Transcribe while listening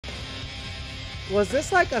Was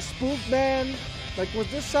this like a spoof band? Like, was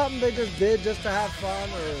this something they just did just to have fun,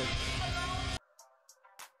 or?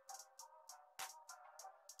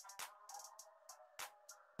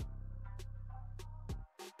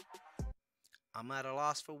 I'm at a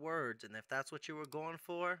loss for words, and if that's what you were going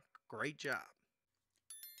for, great job.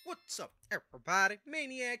 What's up, everybody?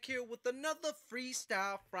 Maniac here with another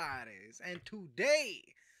Freestyle Fridays, and today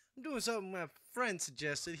I'm doing something my friend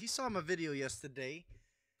suggested. He saw my video yesterday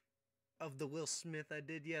of the Will Smith I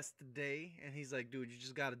did yesterday, and he's like, dude, you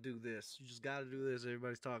just gotta do this. You just gotta do this.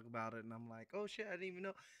 Everybody's talking about it, and I'm like, oh shit, I didn't even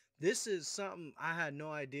know. This is something I had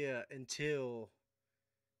no idea until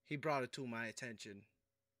he brought it to my attention.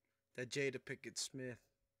 That Jada Pickett Smith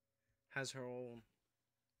has her own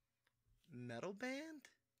metal band?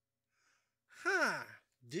 Huh.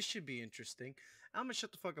 This should be interesting. I'm gonna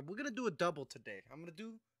shut the fuck up. We're gonna do a double today. I'm gonna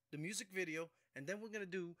do the music video, and then we're gonna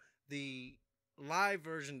do the live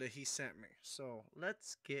version that he sent me. So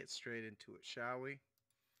let's get straight into it, shall we?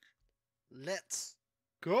 Let's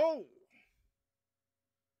go.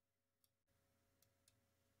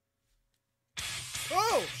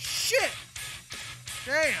 Oh shit!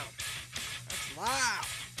 Damn, that's loud.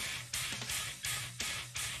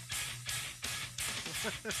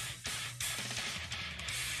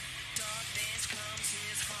 Darkness comes,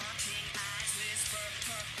 his haunting eyes whisper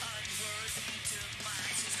her unworthy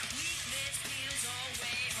demise. His weakness peels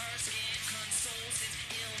away her skin, consoles his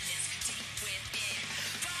illness deep within.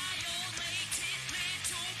 Violated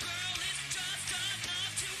little girl is just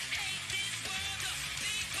enough to hate this world. A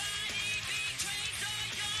big body betrays the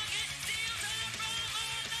young and steals her from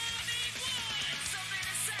her loving one. Something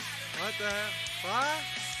inside of what the hell? What?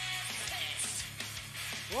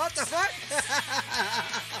 What the fuck?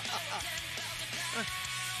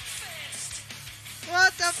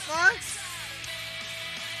 What the fuck?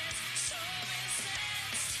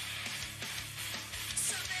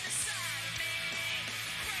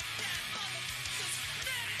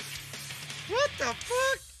 What the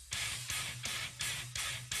fuck?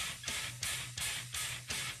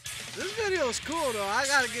 This video is cool though, I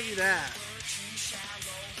gotta give you that.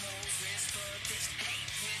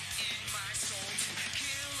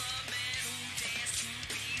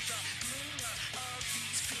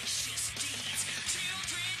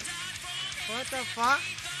 What the fuck?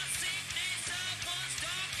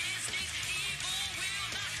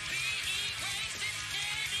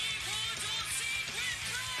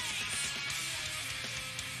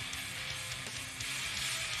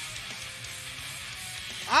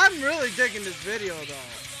 I'm really digging this video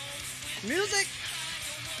though. Music?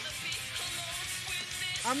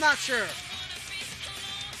 I'm not sure.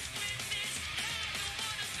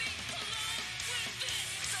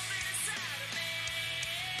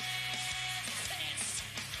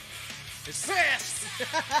 It's fast!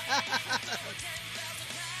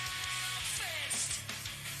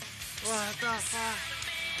 What the fuck?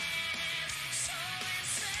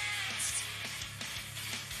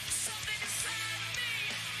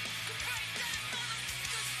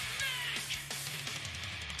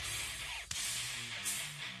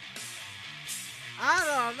 I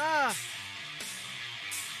don't know.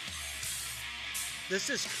 This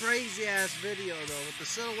is crazy ass video though, with the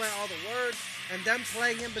silhouette, all the words, and them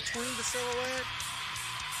playing in between the silhouette.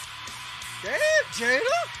 Damn, Jada!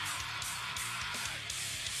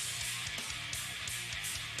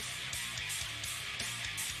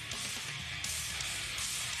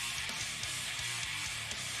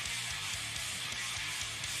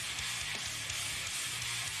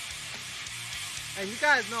 And you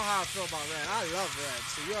guys know how I feel about red. I love red,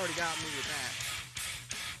 so you already got me with that.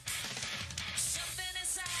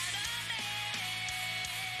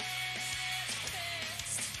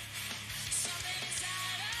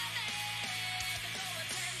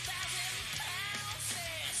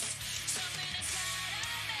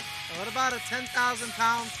 What about a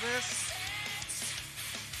 10,000-pound fist?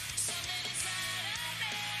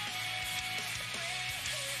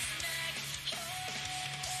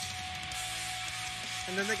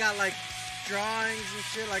 And then they got like drawings and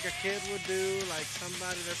shit like a kid would do, like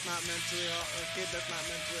somebody that's not mentally, a kid that's not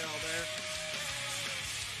mentally all there.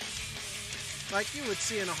 Like you would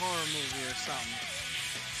see in a horror movie or something.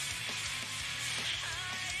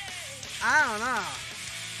 I don't know.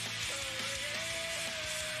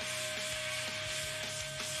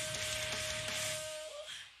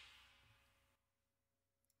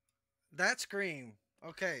 That scream.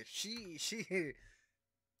 Okay, she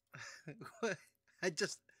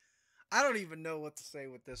I don't even know what to say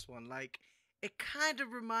with this one. Like, it kind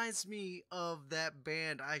of reminds me of that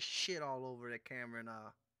band I shit all over that Cameron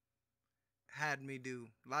had me do,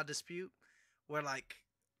 La Dispute, where like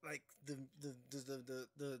like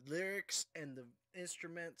the lyrics and the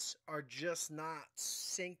instruments are just not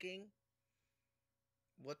syncing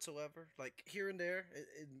whatsoever. Like here and there,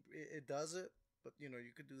 it does it, but you know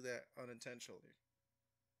you could do that unintentionally.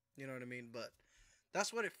 You know what I mean? But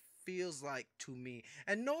that's what it feels like to me.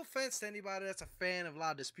 And no offense to anybody that's a fan of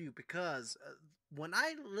Loud Dispute, because when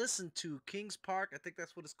I listened to Kings Park, I think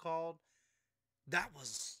that's what it's called. That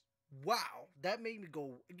was wow. That made me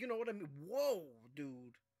go. You know what I mean? Whoa,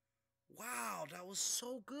 dude. Wow, that was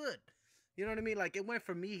so good. You know what I mean? Like it went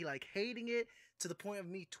from me like hating it to the point of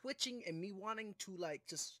me twitching and me wanting to like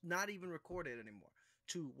just not even record it anymore.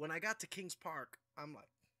 To when I got to Kings Park, I'm like,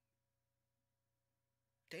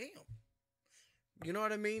 damn. You know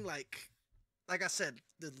what I mean? Like I said,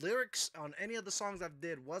 the lyrics on any of the songs I've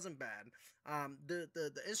did wasn't bad.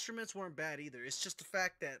 The instruments weren't bad either. It's just the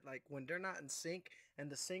fact that like when they're not in sync and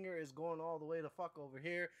the singer is going all the way the fuck over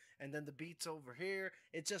here and then the beats over here,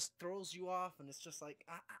 it just throws you off and it's just like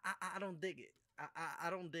I don't dig it. I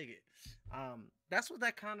don't dig it. That's what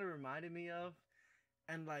that kind of reminded me of,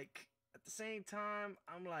 and like at the same time,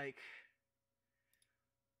 I'm like.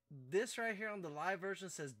 This right here on the live version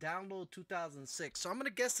says download 2006. So I'm going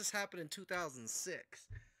to guess this happened in 2006.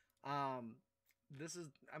 I'm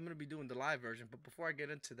going to be doing the live version. But before I get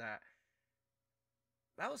into that,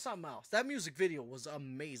 that was something else. That music video was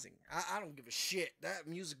amazing. I don't give a shit. That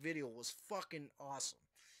music video was fucking awesome.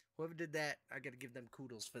 Whoever did that, I got to give them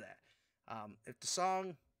kudos for that. If the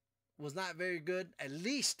song was not very good, at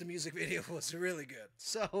least the music video was really good.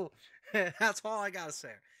 So that's all I got to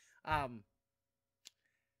say.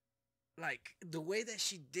 Like the way that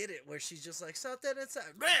she did it, where she's just like something inside,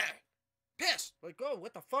 pissed, like oh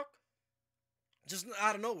what the fuck, just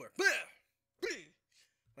out of nowhere,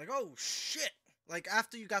 like oh shit, like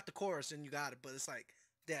after you got the chorus and you got it, but it's like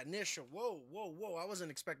that initial whoa, I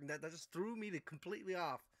wasn't expecting that. That just threw me completely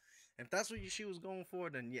off. And if that's what she was going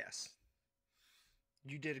for, then yes,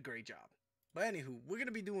 you did a great job. But anywho, we're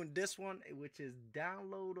gonna be doing this one, which is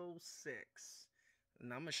Download 06,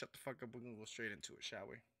 and I'm gonna shut the fuck up. We're gonna go straight into it, shall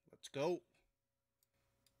we? Let's go.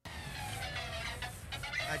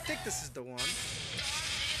 I think this is the one.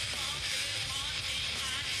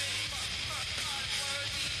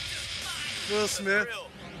 Will Smith.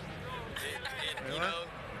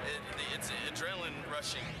 It's adrenaline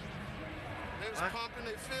rushing. They was pumping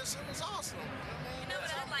their fists. It was awesome. You know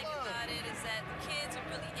what I like about it is that the kids are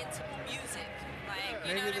really into music. Like,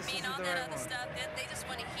 you Maybe know what I mean? All the that right other one. stuff, they just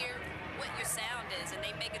want to hear what your sound is, and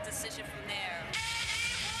they make a decision from there.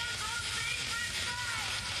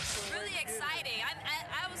 Really exciting.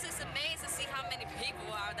 I was just amazed to see how many people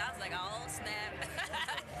are. I was like, oh snap.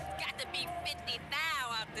 Got to be 50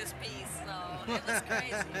 now out this piece, so it was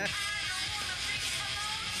crazy.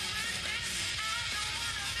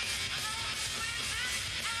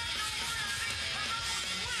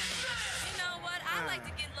 You know what? I like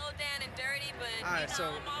to get low down and dirty, but Alright, you so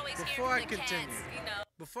know, I'm always before here I for the continue, cats, you know.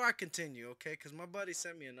 Before I continue, okay, because my buddy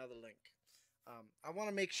sent me another link. I want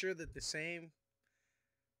to make sure that the same,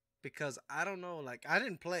 because I don't know, like I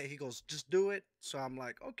didn't play it. He goes, just do it. So I'm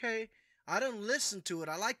like, okay. I didn't listen to it.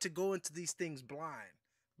 I like to go into these things blind,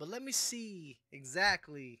 but let me see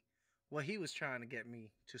exactly what he was trying to get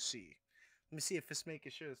me to see. Let me see if it's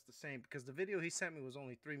making sure it's the same, because the video he sent me was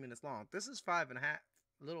only 3 minutes long. This is 5.5, a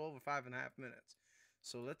little over 5.5 minutes.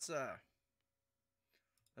 So let's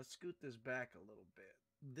scoot this back a little bit.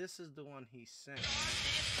 This is the one he sent.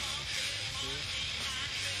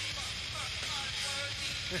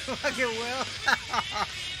 Look at Will.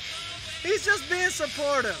 He's just being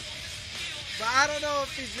supportive, but I don't know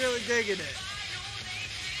if he's really digging it.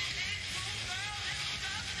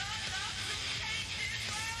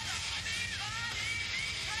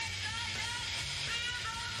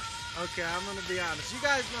 Okay, I'm gonna be honest. You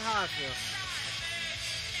guys know how I feel.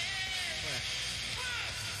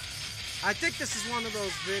 I think this is one of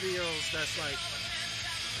those videos that's like,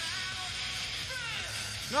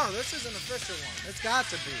 no, this is an official one. It's got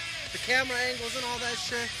to be. The camera angles and all that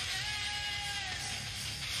shit.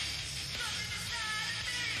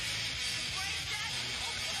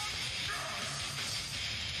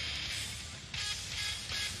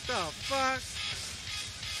 The fuck?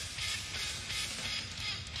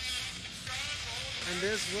 And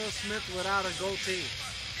there's Will Smith without a goatee.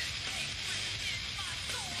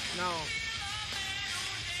 No.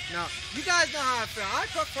 You guys know how I feel. I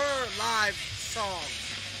prefer live songs.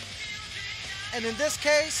 And in this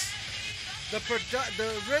case, the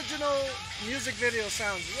original music video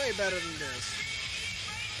sounds way better than this.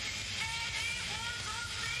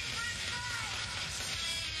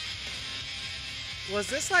 Was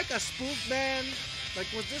this like a spoof band Like,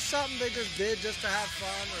 was this something they just did just to have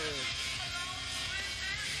fun,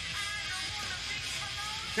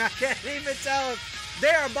 or? I can't even tell if they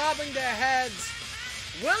are bobbing their heads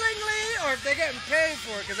willingly or if they're getting paid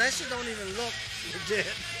for it, because that shit don't even look legit.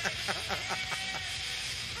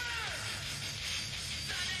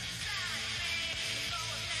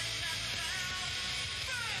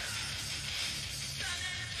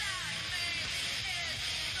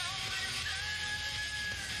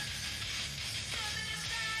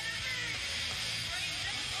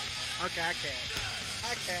 Okay, I can't.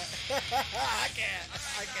 I can't. I can't.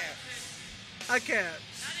 I can't. I can't.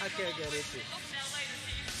 I can't get into it.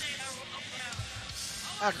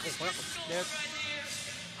 Yes.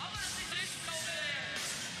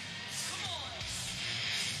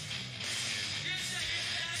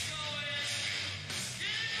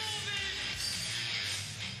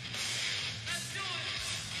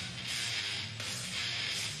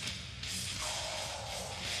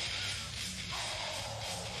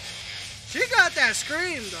 She got that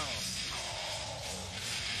scream though.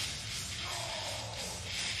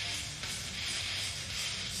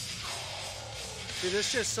 See,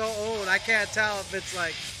 this shit's so old, I can't tell if it's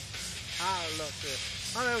like, look here.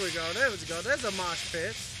 Oh, there we go, there we go. There's a mosh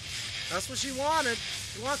pit. That's what she wanted.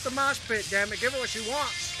 She wants the mosh pit, damn it. Give her what she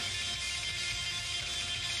wants.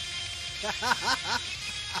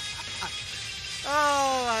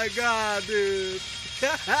 Oh my god, dude.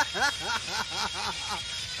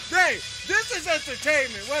 Hey, this is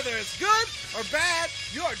entertainment. Whether it's good or bad,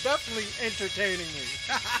 you are definitely entertaining me.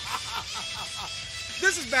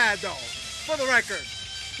 This is bad, though. For the record,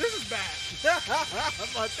 this is bad.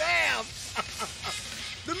 But damn,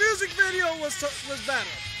 the music video was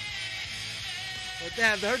better. But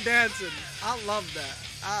damn, her dancing, I love that.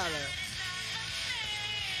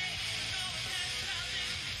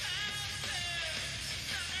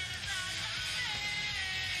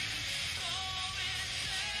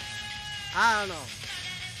 I don't know.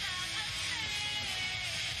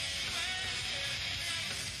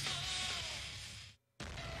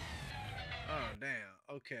 Oh damn.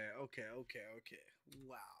 Okay.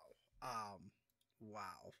 Wow.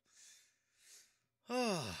 Wow.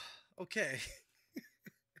 Oh. Okay.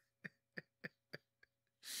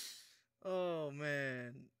 Oh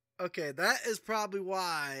man. Okay, that is probably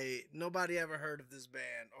why nobody ever heard of this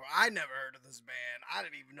band, or I never heard of this band. I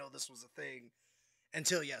didn't even know this was a thing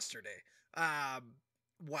until yesterday. Wow.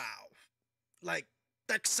 Like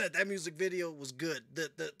I said, that music video was good.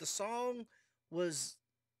 The song was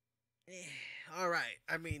all right.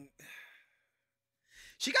 I mean,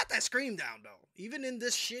 she got that scream down though. Even in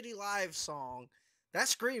this shitty live song, that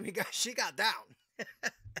scream she got down.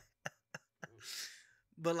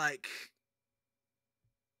 But like,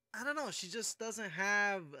 I don't know, she just doesn't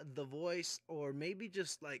have the voice, or maybe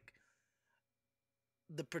just like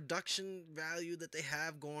the production value that they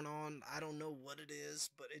have going on. I don't know what it is,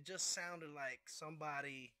 but it just sounded like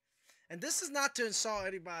somebody, and this is not to insult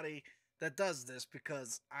anybody that does this,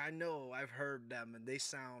 because I know I've heard them and they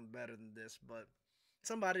sound better than this, but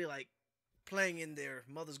somebody like playing in their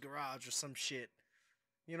mother's garage or some shit.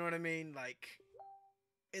 You know what I mean? Like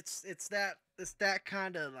it's that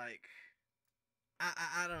kind of like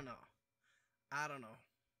I don't know. I don't know.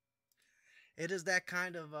 It is that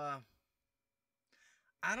kind of I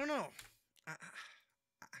don't know. I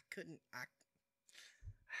couldn't.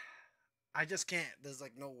 I just can't. There's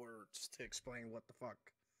like no words to explain what the fuck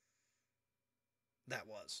that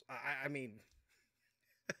was. I mean,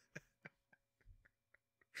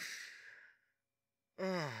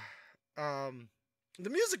 the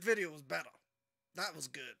music video was better. That was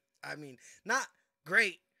good. I mean, not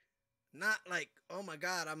great. Not like, oh my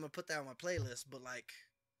god, I'm gonna put that on my playlist, but like,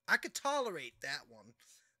 I could tolerate that one.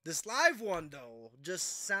 This live one though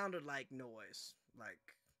just sounded like noise, like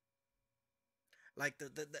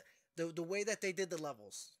the way that they did the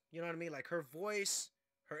levels. You know what I mean? Like her voice,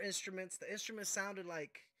 her instruments. The instruments sounded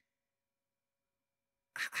like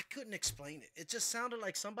I couldn't explain it. It just sounded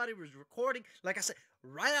like somebody was recording, like I said,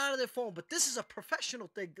 right out of their phone. But this is a professional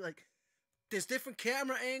thing. Like there's different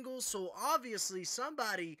camera angles, so obviously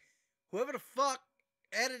somebody, whoever the fuck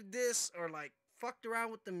edited this or like fucked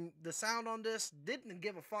around with the sound on this, didn't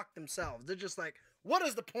give a fuck themselves. They're just like, what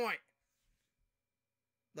is the point?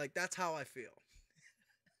 Like, that's how I feel.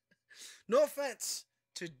 No offense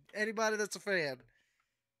to anybody that's a fan.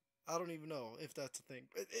 I don't even know if that's a thing.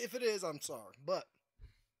 If it is, I'm sorry. But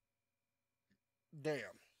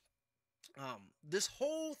damn. This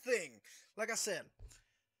whole thing, like I said,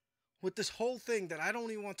 with this whole thing that I don't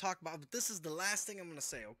even want to talk about, but this is the last thing I'm going to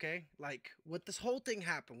say, okay? Like, with this whole thing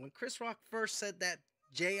happened, when Chris Rock first said that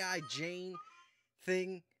J.I. Jane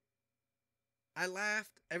thing, I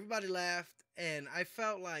laughed, everybody laughed, and I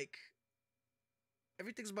felt like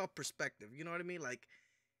everything's about perspective. You know what I mean? Like,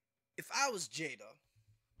 if I was Jada,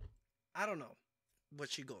 I don't know what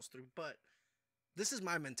she goes through, but this is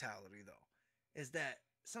my mentality though, is that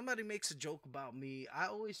somebody makes a joke about me, I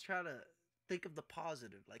always try to think of the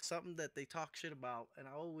positive, like something that they talk shit about, and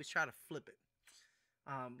I always try to flip it.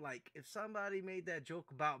 Like if somebody made that joke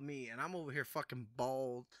about me and I'm over here fucking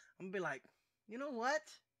bald, I'm gonna be like, you know what?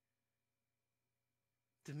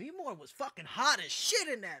 Demi Moore was fucking hot as shit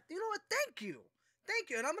in that. You know what? Thank you. Thank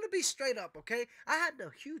you. And I'm gonna be straight up, okay? I had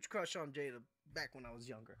a huge crush on Jada back when I was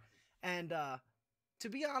younger. And to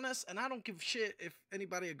be honest, and I don't give a shit if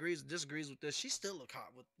anybody agrees or disagrees with this, she still look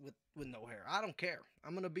hot with no hair. I don't care.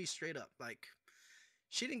 I'm gonna be straight up. Like,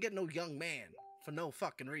 she didn't get no young man for no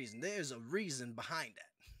fucking reason. There's a reason behind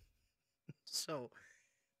that. So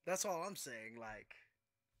that's all I'm saying. Like,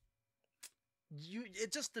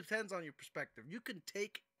 it just depends on your perspective. You can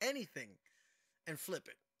take anything and flip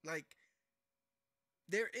it. Like,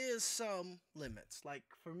 there is some limits. Like,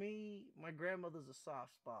 for me, my grandmother's a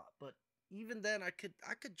soft spot, but even then I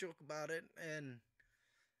could joke about it, and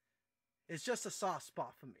it's just a soft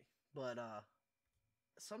spot for me. But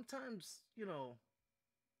sometimes, you know,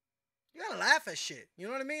 you gotta laugh at shit. You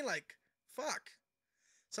know what I mean? Like, fuck.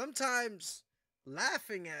 Sometimes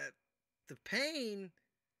laughing at the pain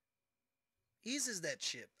eases that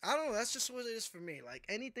shit. I don't know. That's just what it is for me. Like,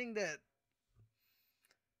 anything that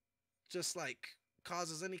just like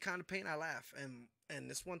causes any kind of pain, I laugh. And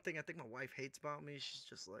this one thing I think my wife hates about me. She's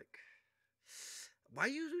just like, why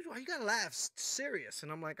you gotta laugh? Serious.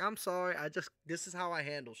 And I'm like, I'm sorry. This is how I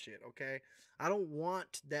handle shit. Okay. I don't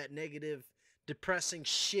want that negative, depressing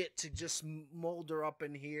shit to just molder up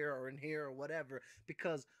in here or whatever.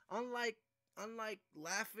 Because unlike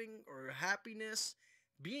laughing or happiness,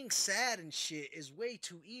 being sad and shit is way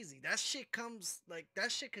too easy. That shit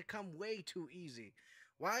could come way too easy.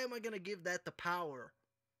 Why am I gonna give that the power?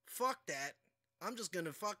 Fuck that. I'm just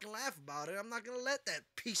gonna fucking laugh about it. I'm not gonna let that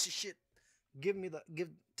piece of shit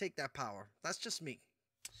take that power. That's just me.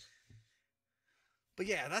 But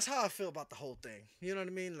yeah, that's how I feel about the whole thing. You know what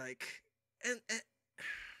I mean? Like, and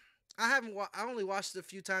I only watched it a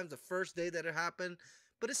few times the first day that it happened,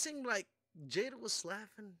 but it seemed like Jada was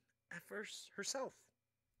laughing at first herself.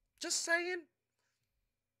 Just saying.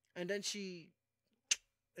 And then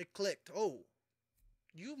it clicked. Oh,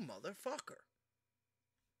 you motherfucker.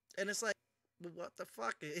 And it's like, what the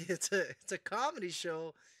fuck? It's a comedy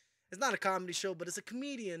show. It's not a comedy show, but it's a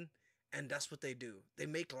comedian, and that's what they do. They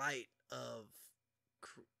make light of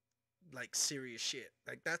like serious shit.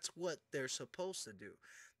 Like, that's what they're supposed to do.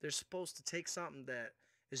 They're supposed to take something that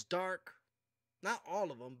is dark, not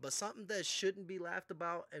all of them, but something that shouldn't be laughed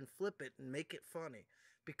about, and flip it and make it funny.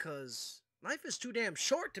 Because life is too damn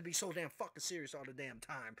short to be so damn fucking serious all the damn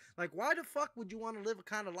time. Like, why the fuck would you want to live a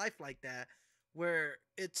kind of life like that where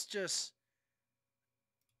it's just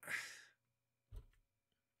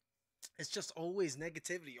always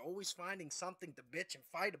negativity, always finding something to bitch and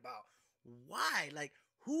fight about? Why? Like,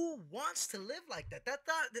 who wants to live like that?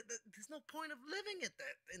 There's no point of living at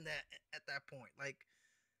that point. Like,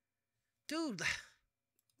 dude,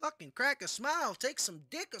 fucking crack a smile, take some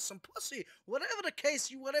dick or some pussy, whatever the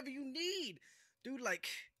case, whatever you need, dude. Like,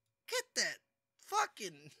 get that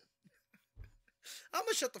fucking. I'm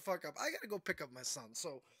gonna shut the fuck up. I gotta go pick up my son.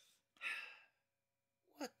 So,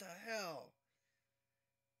 what the hell?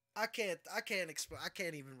 I can't explain. I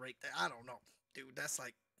can't even rate that. I don't know, dude. That's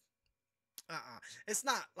like, It's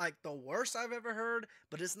not like the worst I've ever heard,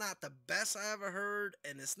 but it's not the best I ever heard,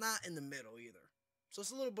 and it's not in the middle either. So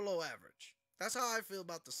it's a little below average. That's how I feel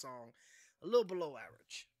about the song. A little below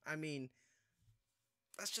average. I mean,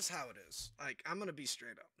 that's just how it is. Like, I'm gonna be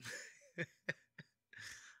straight up.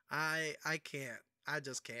 I can't. I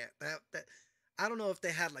just can't. That I don't know if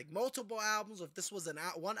they had like multiple albums, or if this was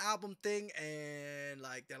one album thing, and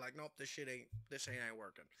like they're like, nope, this shit ain't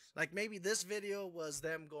working. Like, maybe this video was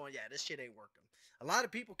them going, yeah, this shit ain't working. A lot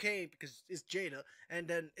of people came because it's Jada, and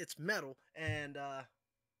then it's metal, and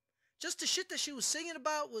just the shit that she was singing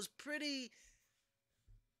about was pretty.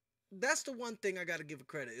 That's the one thing I gotta give her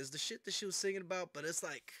credit, is the shit that she was singing about, but it's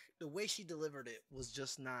like the way she delivered it was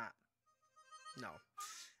just not. No.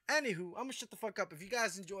 Anywho, I'm gonna shut the fuck up. If you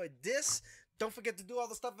guys enjoyed this, don't forget to do all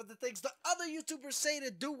the stuff and the things the other YouTubers say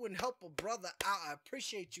to do and help a brother out. I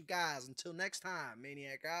appreciate you guys. Until next time,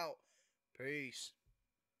 Maniac out. Peace.